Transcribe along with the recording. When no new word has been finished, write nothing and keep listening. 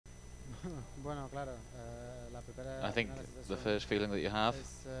Bueno, claro, I think the first feeling that you have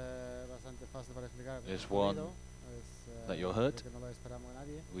is one that you're hurt.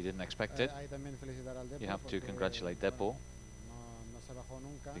 We didn't expect it. You have to congratulate Depor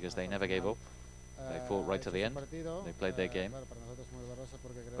because they never gave up. They fought right to the end. They played their game.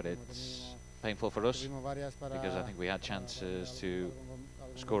 But it's painful for us because I think we had chances to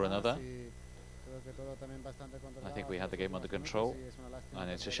score another. I think we had the game under control, and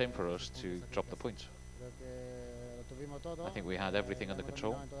it's a shame for us to drop the points. I think we had everything under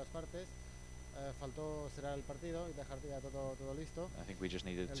control. I think we just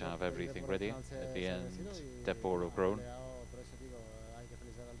needed to have everything ready. At the end, Depor have grown.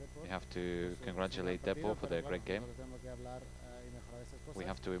 We have to congratulate Depor for their great game. We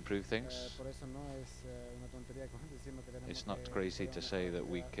have to improve things. It's not crazy to say that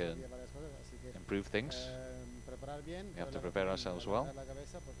we can improve things. We have to prepare ourselves well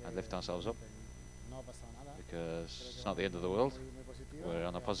and lift ourselves up because it's not the end of the world. We're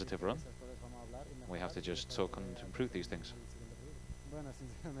on a positive run. We have to just talk and improve these things.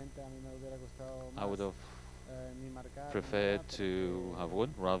 I would have preferred to have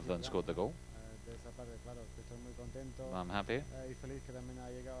won rather than scored the goal. I'm happy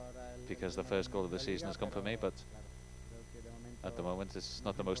because the first goal of the season has come for me, but at the moment it's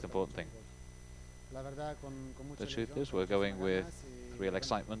not the most important thing. The truth is we're going with real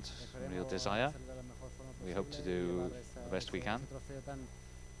excitement, real desire. We hope to do the best we can.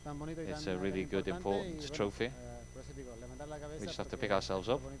 It's a really good, important trophy. We just have to pick ourselves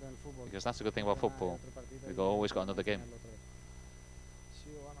up because that's the good thing about football. We've always got another game.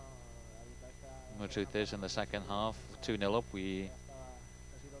 The truth is, in the second half, 2-0 up, we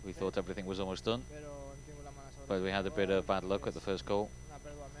thought everything was almost done. But we had a bit of bad luck at the first goal.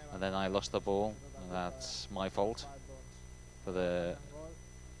 And then I lost the ball, and that's my fault for the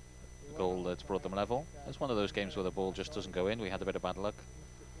goal that brought them level. It's one of those games where the ball just doesn't go in. We had a bit of bad luck.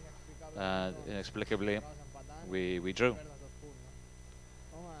 Inexplicably, we drew.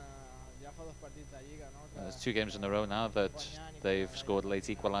 There's 2 games in a row now that they've scored late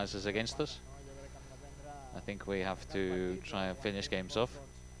equalizers against us. I think we have to try and finish games off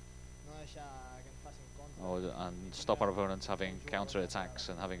and stop our opponents having counter-attacks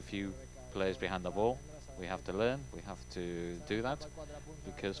and having few players behind the ball. We have to learn, we have to do that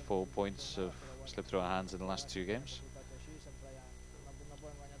because 4 points have slipped through our hands in the last 2 games.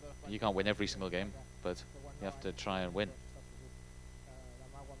 You can't win every single game, but you have to try and win.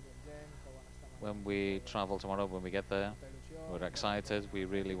 When we travel tomorrow, when we get there, we're excited. We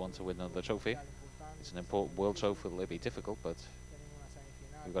really want to win another trophy. It's an important world trophy. It'll be difficult, but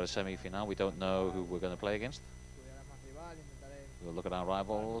we've got a semi-final. We don't know who we're going to play against. We'll look at our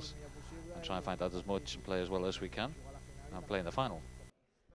rivals and try and find out as much and play as well as we can and play in the final.